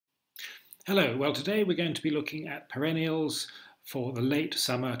Hello, well today we're going to be looking at perennials for the late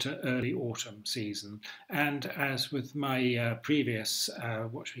summer to early autumn season. And as with my previous,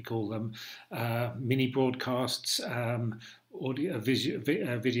 what should we call them, mini broadcasts, video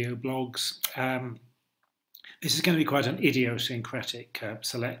blogs, this is going to be quite an idiosyncratic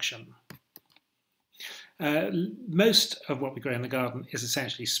selection. Most of what we grow in the garden is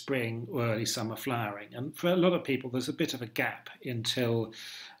essentially spring or early summer flowering, and for a lot of people there's a bit of a gap until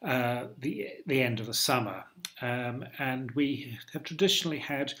the end of the summer. And we have traditionally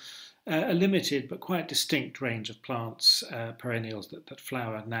had a limited but quite distinct range of plants, perennials that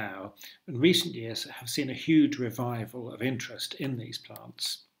flower now. In recent years have seen a huge revival of interest in these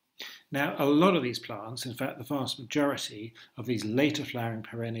plants. Now, a lot of these plants, in fact, the vast majority of these later flowering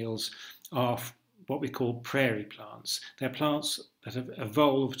perennials are what we call prairie plants. They're plants that have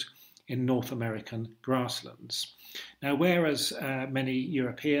evolved in North American grasslands. Now, whereas many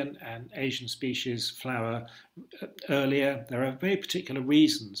European and Asian species flower earlier, there are very particular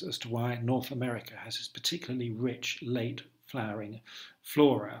reasons as to why North America has this particularly rich late flowering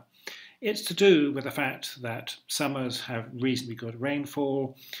flora. It's to do with the fact that summers have reasonably good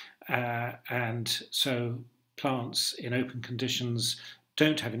rainfall, and so plants in open conditions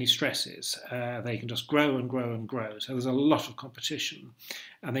don't have any stresses. They can just grow and grow and grow. So there's a lot of competition,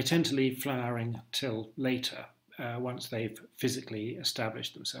 and they tend to leave flowering till later once they've physically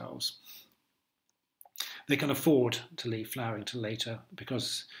established themselves. They can afford to leave flowering till later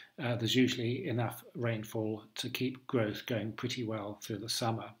because there's usually enough rainfall to keep growth going pretty well through the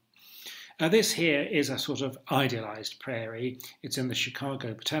summer. This here is a sort of idealised prairie. It's in the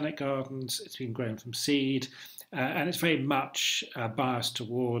Chicago Botanic Gardens. It's been grown from seed, and it's very much biased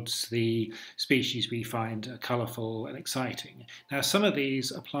towards the species we find colourful and exciting. Now, some of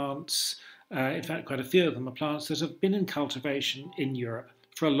these are plants, in fact, quite a few of them are plants that have been in cultivation in Europe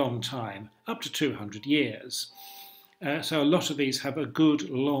for a long time, up to 200 years. So a lot of these have a good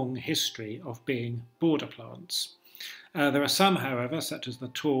long history of being border plants. There are some, however, such as the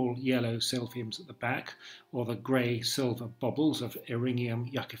tall yellow silphiums at the back or the grey-silver bobbles of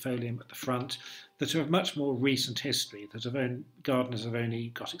Eryngium yuccifolium at the front that are of much more recent history, that gardeners have only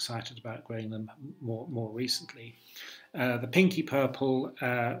got excited about growing them more recently. The pinky purple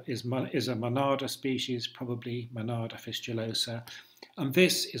is a Monarda species, probably Monarda fistulosa, and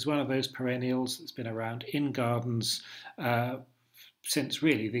this is one of those perennials that's been around in gardens since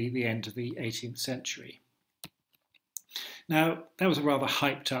really the end of the 18th century. Now, that was a rather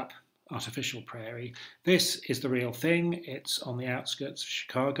hyped up artificial prairie. This is the real thing. It's on the outskirts of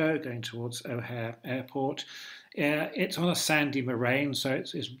Chicago, going towards O'Hare Airport. It's on a sandy moraine, so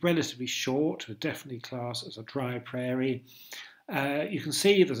it's relatively short, definitely classed as a dry prairie. You can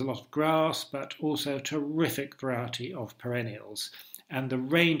see there's a lot of grass, but also a terrific variety of perennials. And the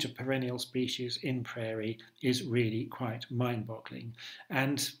range of perennial species in prairie is really quite mind-boggling.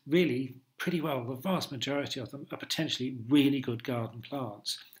 And really, pretty well, the vast majority of them are potentially really good garden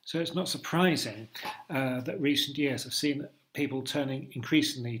plants. So it's not surprising that recent years have seen people turning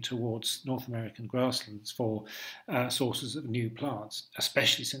increasingly towards North American grasslands for sources of new plants,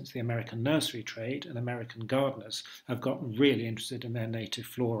 especially since the American nursery trade and American gardeners have gotten really interested in their native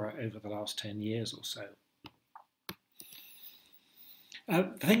flora over the last 10 years or so. The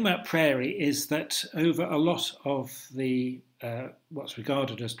thing about prairie is that over a lot of the what's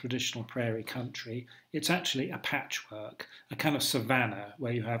regarded as traditional prairie country, it's actually a patchwork, a kind of savanna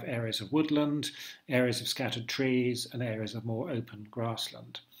where you have areas of woodland, areas of scattered trees, and areas of more open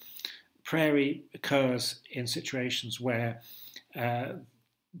grassland. Prairie occurs in situations where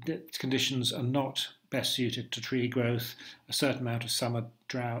the conditions are not best suited to tree growth, a certain amount of summer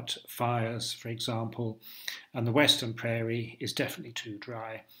drought, fires, for example, and the western prairie is definitely too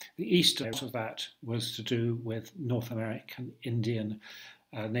dry. The eastern of that was to do with North American Indian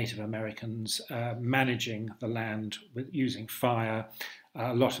Native Americans managing the land with using fire.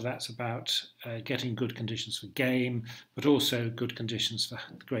 A lot of that's about getting good conditions for game, but also good conditions for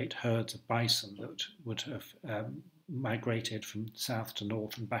great herds of bison that would have migrated from south to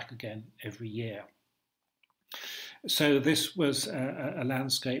north and back again every year. So this was a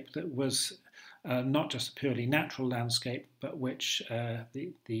landscape that was not just a purely natural landscape, but which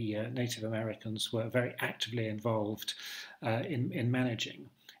the Native Americans were very actively involved in managing.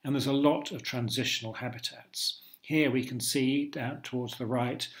 And there's a lot of transitional habitats. Here we can see down towards the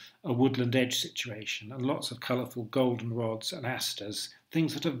right a woodland edge situation and lots of colourful goldenrods and asters,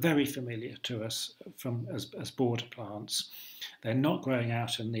 things that are very familiar to us as border plants. They're not growing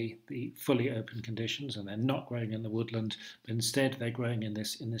out in the fully open conditions, and they're not growing in the woodland, but instead they're growing in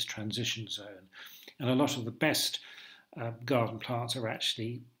this transition zone. And a lot of the best garden plants are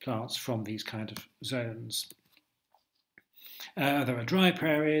actually plants from these kind of zones. There are dry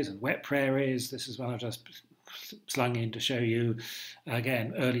prairies and wet prairies. This is one I've just slung in to show you.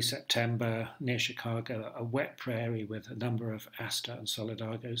 Again, early September near Chicago, a wet prairie with a number of aster and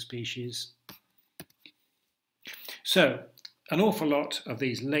solidago species. So, an awful lot of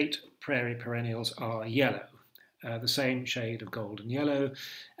these late prairie perennials are yellow. The same shade of golden yellow,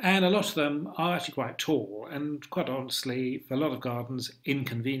 and a lot of them are actually quite tall, and quite honestly, for a lot of gardens,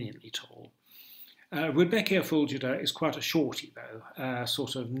 inconveniently tall. Rudbeckia fulgida is quite a shorty though,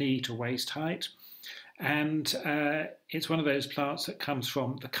 sort of knee to waist height, and it's one of those plants that comes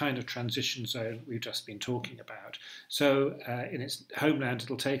from the kind of transition zone we've just been talking about. So in its homeland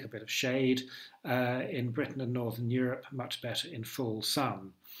it'll take a bit of shade, in Britain and Northern Europe much better in full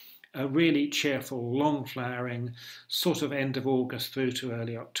sun. A really cheerful, long flowering, sort of end of August through to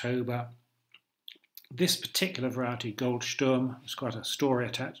early October. This particular variety, Goldsturm, there's quite a story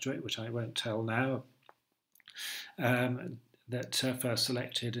attached to it, which I won't tell now, that first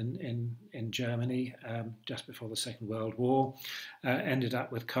selected in Germany just before the Second World War, ended up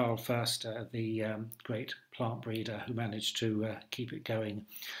with Carl Förster, the great plant breeder who managed to keep it going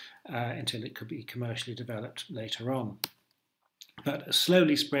until it could be commercially developed later on. But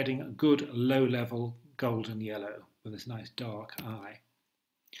slowly spreading a good low-level golden yellow with this nice dark eye.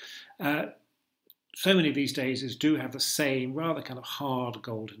 So many of these daisies do have the same rather kind of hard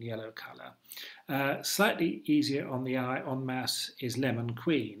golden yellow colour. Slightly easier on the eye en masse is Lemon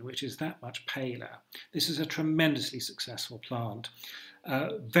Queen, which is that much paler. This is a tremendously successful plant.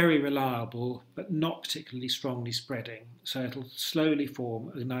 Very reliable, but not particularly strongly spreading. So it'll slowly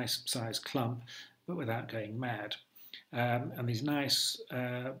form a nice sized clump, but without going mad. And these nice,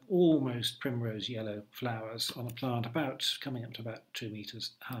 almost primrose yellow flowers on a plant coming up to about 2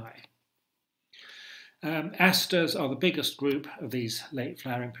 metres high. Asters are the biggest group of these late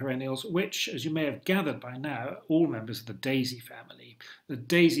flowering perennials, which, as you may have gathered by now, are all members of the daisy family. The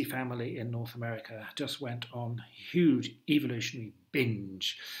daisy family in North America just went on a huge evolutionary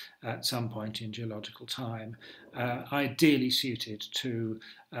binge at some point in geological time, ideally suited to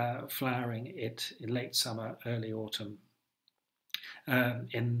flowering it in late summer, early autumn,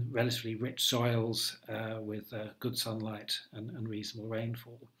 in relatively rich soils with good sunlight and reasonable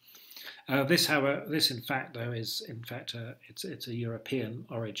rainfall. This in fact, though, is it's a European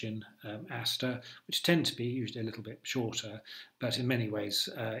origin aster, which tend to be usually a little bit shorter, but in many ways,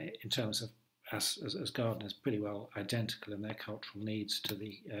 in terms of us as gardeners, pretty well identical in their cultural needs to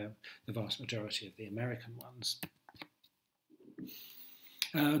the vast majority of the American ones.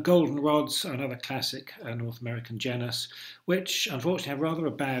 Goldenrods are another classic North American genus, which unfortunately have rather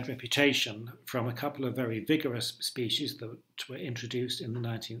a bad reputation from a couple of very vigorous species that were introduced in the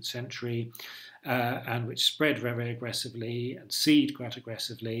 19th century and which spread very aggressively and seed quite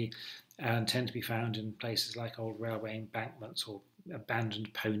aggressively and tend to be found in places like old railway embankments or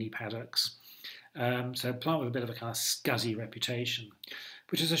abandoned pony paddocks. So a plant with a bit of a kind of scuzzy reputation,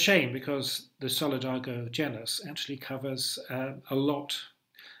 which is a shame because the Solidago genus actually covers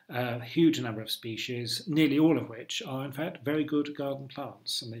a huge number of species, nearly all of which are in fact very good garden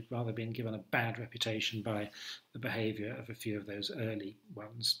plants, and they've rather been given a bad reputation by the behaviour of a few of those early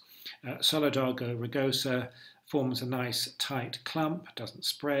ones. Solidago rugosa forms a nice tight clump, doesn't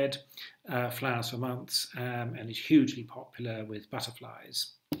spread, flowers for months, and is hugely popular with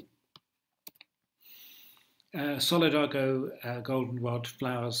butterflies. Solidago goldenrod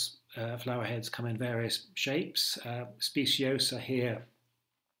flowers, flower heads come in various shapes. Speciosa here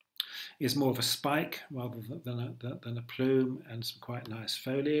is more of a spike rather than a plume, and some quite nice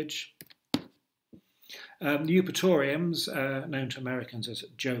foliage. The eupatoriums, known to Americans as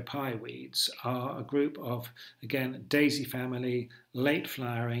Joe Pye weeds, are a group of, again, daisy family, late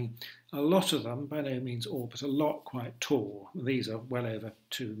flowering. A lot of them, by no means all, but a lot quite tall. These are well over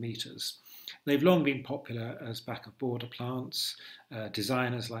 2 metres. They've long been popular as back of border plants.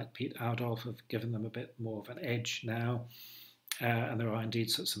 Designers like Pete Adolf have given them a bit more of an edge now. And there are indeed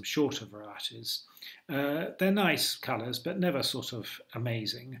some shorter varieties. They're nice colours, but never sort of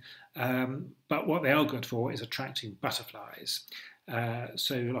amazing. But what they are good for is attracting butterflies.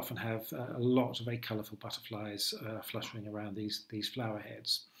 So you'll often have a lot of very colourful butterflies fluttering around these flower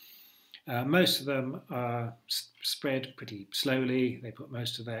heads. Most of them are spread pretty slowly. They put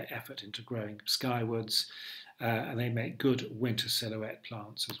most of their effort into growing skywards, and they make good winter silhouette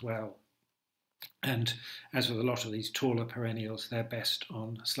plants as well. And as with a lot of these taller perennials, they're best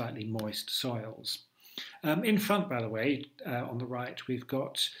on slightly moist soils. In front, by the way, on the right, we've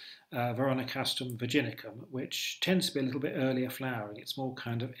got Veronicastum virginicum, which tends to be a little bit earlier flowering. It's more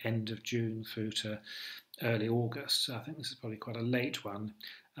kind of end of June through to early August. So I think this is probably quite a late one.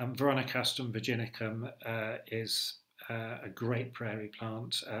 Veronicastum virginicum is a great prairie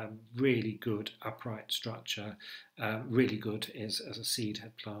plant, really good upright structure, really good as a seed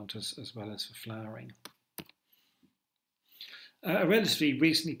head plant as well as for flowering. A relatively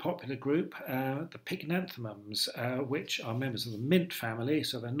recently popular group, the pycnanthemums, which are members of the mint family,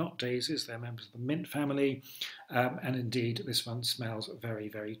 so they're not daisies, they're members of the mint family, and indeed this one smells very,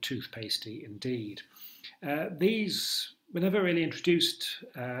 very toothpastey indeed. These were never really introduced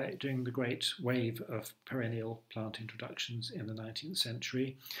during the great wave of perennial plant introductions in the 19th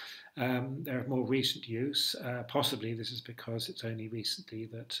century. They're of more recent use. Possibly this is because it's only recently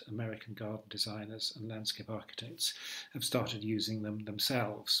that American garden designers and landscape architects have started using them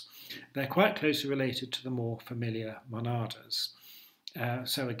themselves. They're quite closely related to the more familiar monadas.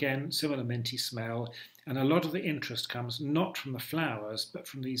 So again, similar minty smell, and a lot of the interest comes not from the flowers, but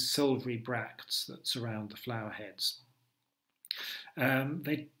from these silvery bracts that surround the flower heads.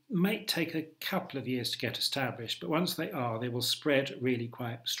 They might take a couple of years to get established, but once they are, they will spread really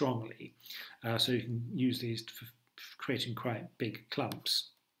quite strongly. So you can use these for creating quite big clumps.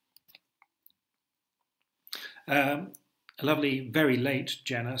 A lovely, very late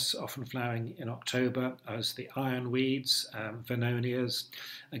genus, often flowering in October, as the ironweeds, Venonias.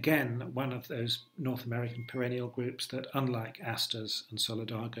 Again, one of those North American perennial groups that, unlike asters and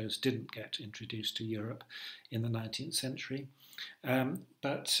solidagos, didn't get introduced to Europe in the 19th century.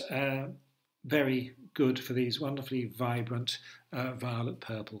 But very good for these wonderfully vibrant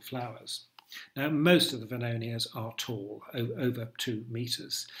violet-purple flowers. Now, most of the Venonias are tall, over 2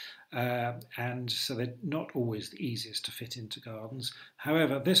 metres, and so they're not always the easiest to fit into gardens.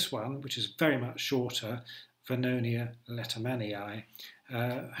 However, this one, which is very much shorter, Venonia lettermanii,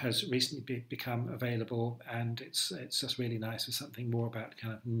 has recently become available, and it's just really nice for something more about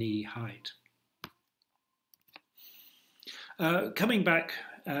kind of knee height. Coming back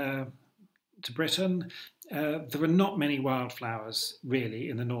to Britain, there are not many wildflowers really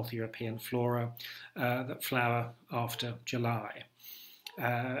in the North European flora that flower after July.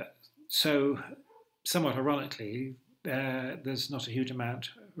 So, somewhat ironically, there's not a huge amount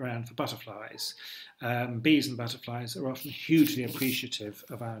around for butterflies. Bees and butterflies are often hugely appreciative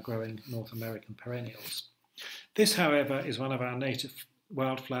of our growing North American perennials. This, however, is one of our native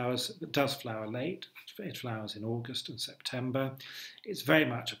wildflowers that does flower late. It flowers in August and September. It's very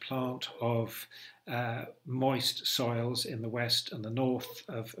much a plant of moist soils in the west and the north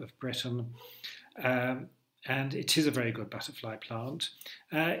of Britain. And it is a very good butterfly plant.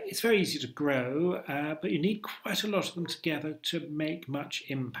 It's very easy to grow, but you need quite a lot of them together to make much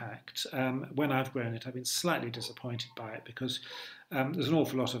impact. When I've grown it, I've been slightly disappointed by it because there's an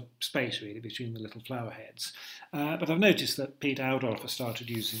awful lot of space really between the little flower heads. But I've noticed that Pete Audolph has started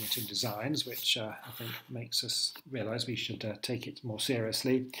using it in designs, which I think makes us realise we should take it more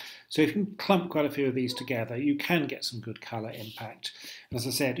seriously. So if you can clump quite a few of these together, you can get some good colour impact. And as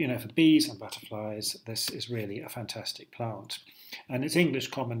I said, you know, for bees and butterflies, this is really a fantastic plant. And its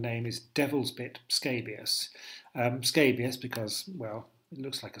English common name is Devil's Bit scabious. Scabious because, well, it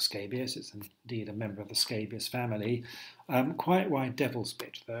looks like a scabious. It's indeed a member of the scabious family. Quite why Devil's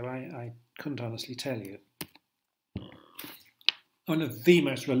Bit, though, I couldn't honestly tell you. One of the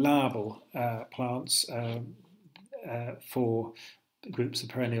most reliable plants for groups of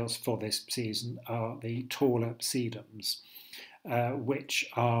perennials for this season are the taller sedums, which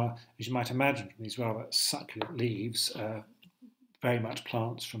are, as you might imagine from these rather succulent leaves, very much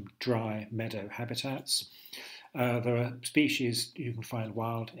plants from dry meadow habitats. There are species you can find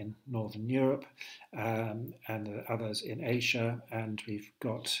wild in Northern Europe and others in Asia, and we've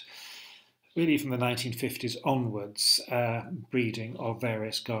got really from the 1950s onwards breeding of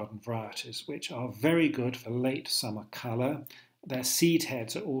various garden varieties, which are very good for late summer colour. Their seed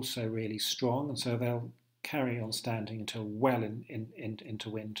heads are also really strong, and so they'll carry on standing until well into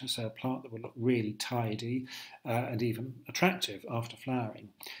winter, so a plant that will look really tidy and even attractive after flowering.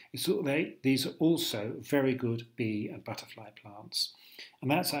 These are also very good bee and butterfly plants,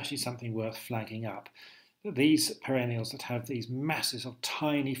 and that's actually something worth flagging up. These perennials that have these masses of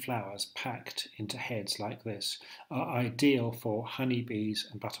tiny flowers packed into heads like this are ideal for honeybees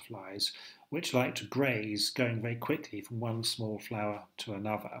and butterflies, which like to graze, going very quickly from one small flower to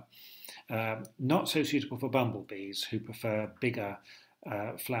another. Not so suitable for bumblebees, who prefer bigger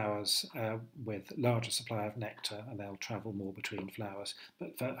flowers with larger supply of nectar, and they'll travel more between flowers.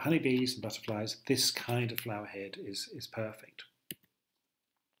 But for honeybees and butterflies, this kind of flower head is perfect.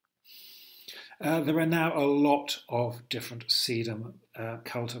 There are now a lot of different sedum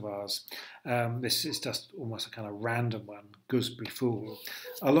cultivars. This is just almost a kind of random one, gooseberry fool.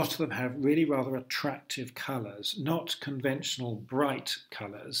 A lot of them have really rather attractive colours, not conventional bright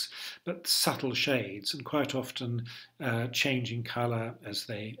colours, but subtle shades, and quite often changing colour as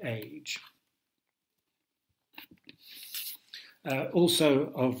they age.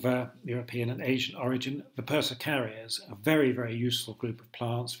 Also of European and Asian origin, the persicarias, a very, very useful group of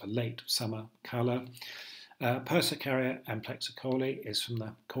plants for late summer colour. Persicaria amplexicoli is from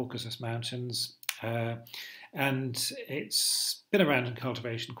the Caucasus Mountains, and it's been around in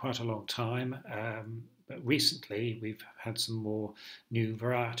cultivation quite a long time, but recently we've had some more new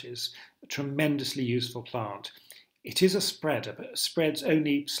varieties. A tremendously useful plant. It is a spreader, but it spreads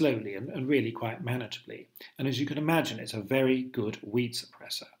only slowly and really quite manageably. And as you can imagine, it's a very good weed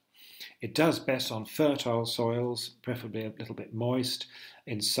suppressor. It does best on fertile soils, preferably a little bit moist,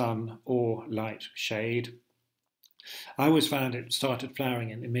 in sun or light shade. I always found it started flowering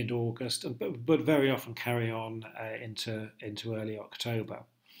in mid-August, but very often carry on into early October.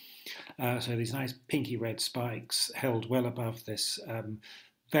 So these nice pinky red spikes held well above this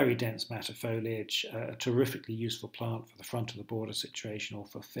very dense matter foliage, a terrifically useful plant for the front of the border situation or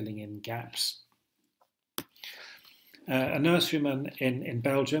for filling in gaps. A nurseryman in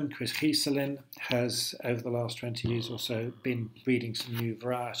Belgium, Chris Gieselin, has over the last 20 years or so been breeding some new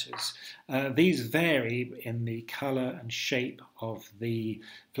varieties. These vary in the colour and shape of the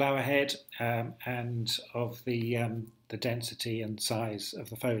flower head and of the density and size of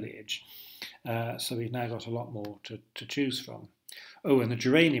the foliage. So we've now got a lot more to choose from. Oh, and the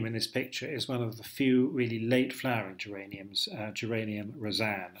geranium in this picture is one of the few really late flowering geraniums, Geranium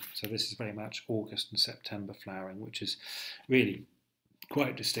rosanne. So this is very much August and September flowering, which is really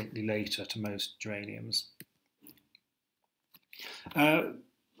quite distinctly later to most geraniums.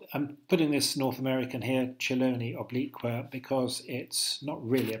 I'm putting this North American here, Chelone obliqua, because it's not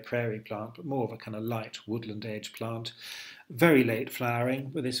really a prairie plant, but more of a kind of light woodland edge plant. Very late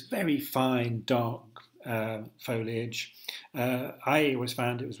flowering with this very fine, dark foliage. I always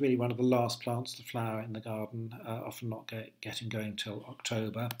found it was really one of the last plants to flower in the garden, often not getting going till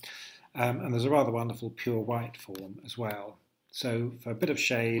October. And there's a rather wonderful pure white form as well. So for a bit of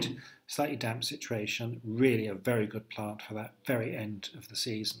shade, slightly damp situation, really a very good plant for that very end of the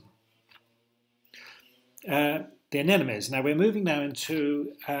season. The anemones. Now we're moving now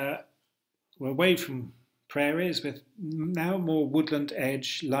into, we're away from prairies with now more woodland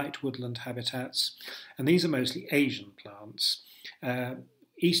edge, light woodland habitats, and these are mostly Asian plants.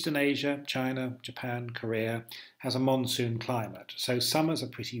 Eastern Asia, China, Japan, Korea has a monsoon climate, so summers are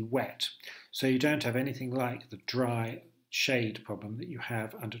pretty wet, so you don't have anything like the dry shade problem that you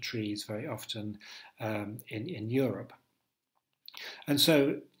have under trees very often in Europe. And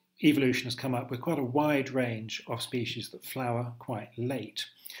so evolution has come up with quite a wide range of species that flower quite late.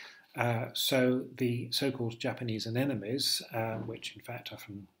 So the so-called Japanese anemones, which in fact are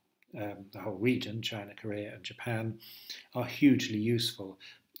from the whole region, China, Korea and Japan, are hugely useful.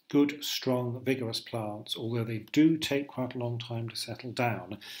 Good, strong, vigorous plants, although they do take quite a long time to settle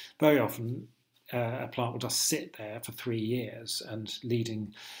down. Very often a plant will just sit there for 3 years and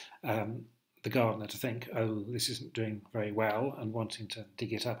leading the gardener to think, oh, this isn't doing very well, and wanting to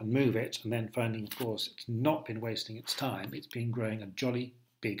dig it up and move it, and then finding, of course, it's not been wasting its time, it's been growing a jolly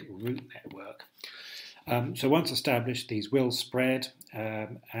big root network. So once established, these will spread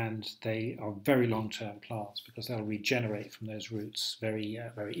and they are very long-term plants because they'll regenerate from those roots very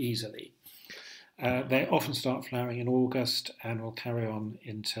easily. They often start flowering in August and will carry on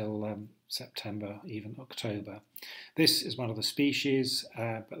until September, even October. This is one of the species,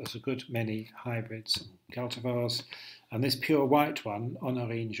 but there's a good many hybrids and cultivars. And this pure white one,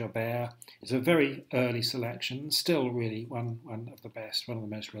 Honorine Jobert, is a very early selection, still really one of the best, one of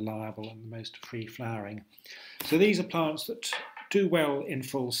the most reliable and the most free flowering. So these are plants that do well in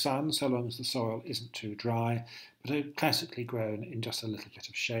full sun, so long as the soil isn't too dry, but are classically grown in just a little bit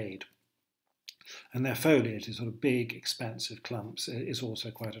of shade. And their foliage is sort of big, expansive clumps, is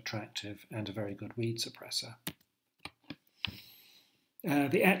also quite attractive and a very good weed suppressor.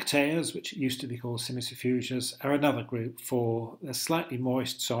 The Actaeas, which used to be called Simicifugers, are another group for the slightly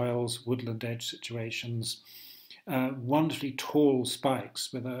moist soils, woodland edge situations, wonderfully tall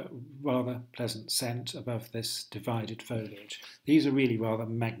spikes with a rather pleasant scent above this divided foliage. These are really rather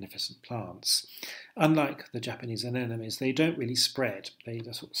magnificent plants. Unlike the Japanese anemones, they don't really spread, they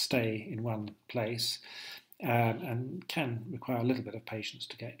just sort of stay in one place. And can require a little bit of patience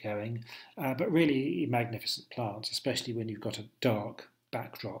to get going, but really magnificent plants, especially when you've got a dark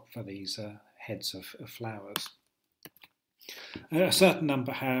backdrop for these heads of flowers. A certain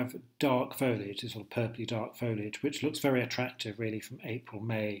number have dark foliage, this sort of purpley dark foliage, which looks very attractive really from April,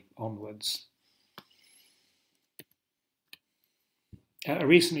 May onwards. A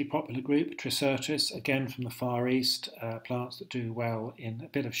recently popular group, Tricertis, again from the Far East, plants that do well in a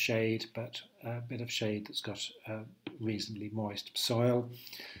bit of shade, but a bit of shade that's got reasonably moist soil.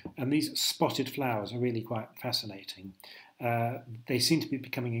 And these spotted flowers are really quite fascinating. They seem to be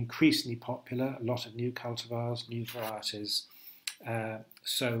becoming increasingly popular, a lot of new cultivars, new varieties.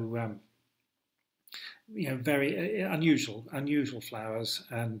 Very unusual flowers,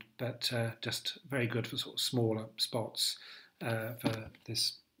 but just very good for sort of smaller spots for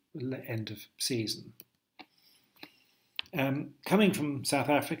this end of season. Coming from South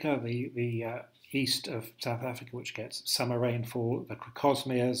Africa, the east of South Africa, which gets summer rainfall, the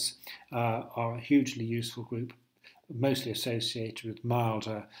crocosmias are a hugely useful group, mostly associated with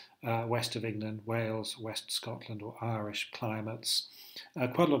milder west of England, Wales, West Scotland or Irish climates.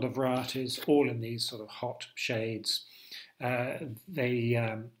 Quite a lot of varieties, all in these sort of hot shades.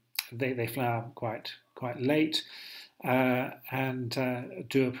 They flower quite late and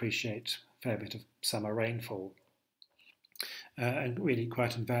do appreciate a fair bit of summer rainfall. And really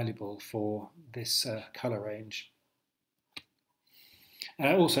quite invaluable for this colour range.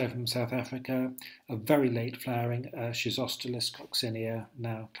 Also from South Africa, a very late flowering Schizostylus coccinea,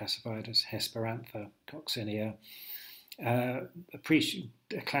 now classified as Hesperantha coccinea. A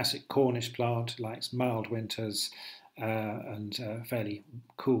classic Cornish plant, likes mild winters and fairly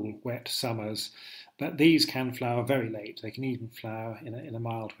cool, wet summers. But these can flower very late. They can even flower in a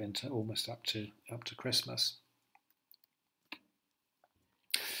mild winter, almost up to Christmas.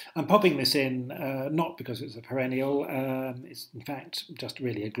 I'm popping this in not because it's a perennial, it's in fact just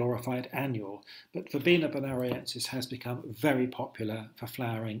really a glorified annual, but Verbena bonariensis has become very popular for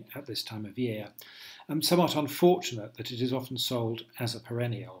flowering at this time of year. Somewhat unfortunate that it is often sold as a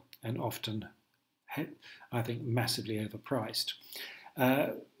perennial and often, I think, massively overpriced.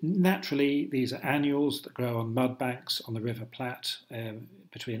 Naturally, these are annuals that grow on mud banks on the River Plate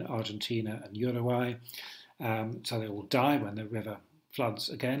between Argentina and Uruguay, so they will die when the river floods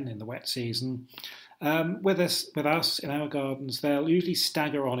again in the wet season. With us in our gardens, they'll usually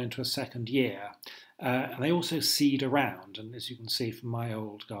stagger on into a second year, and they also seed around, and as you can see from my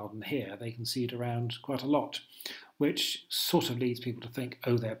old garden here, they can seed around quite a lot, which sort of leads people to think,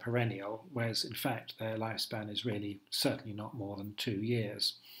 oh, they're perennial, whereas in fact their lifespan is really certainly not more than 2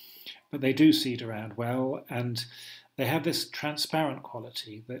 years. But they do seed around well, and they have this transparent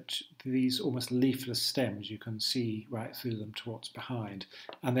quality that these almost leafless stems, you can see right through them to what's behind.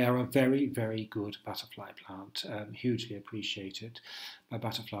 And they are a very, very good butterfly plant, hugely appreciated by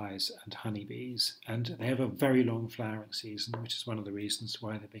butterflies and honeybees. And they have a very long flowering season, which is one of the reasons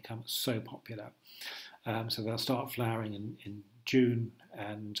why they become so popular. So they'll start flowering in June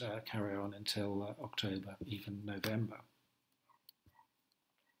and carry on until October, even November.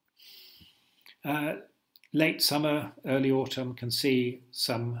 Late summer, early autumn can see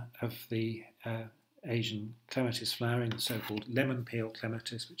some of the Asian clematis flowering, the so-called lemon peel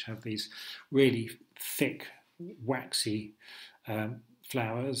clematis, which have these really thick, waxy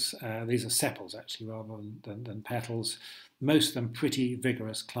flowers. These are sepals actually rather than petals. Most of them pretty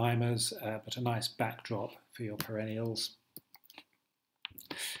vigorous climbers, but a nice backdrop for your perennials.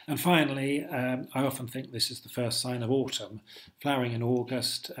 And finally, I often think this is the first sign of autumn. Flowering in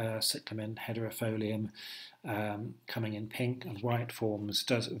August, Cyclamen hederifolium, coming in pink and white forms,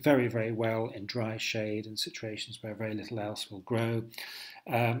 does very, very well in dry shade in situations where very little else will grow.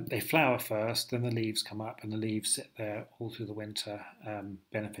 They flower first, then the leaves come up, and the leaves sit there all through the winter,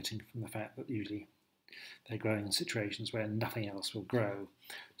 benefiting from the fact that usually they're growing in situations where nothing else will grow.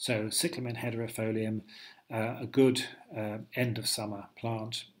 So Cyclamen hederifolium, a good end of summer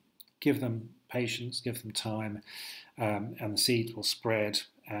plant. Give them patience, give them time, and the seeds will spread,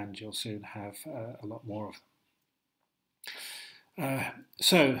 and you'll soon have a lot more of them.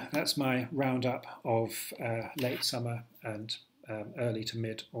 So that's my roundup of late summer and early to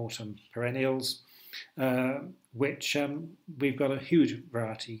mid-autumn perennials, which we've got a huge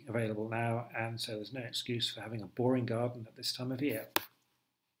variety available now, and so there's no excuse for having a boring garden at this time of year.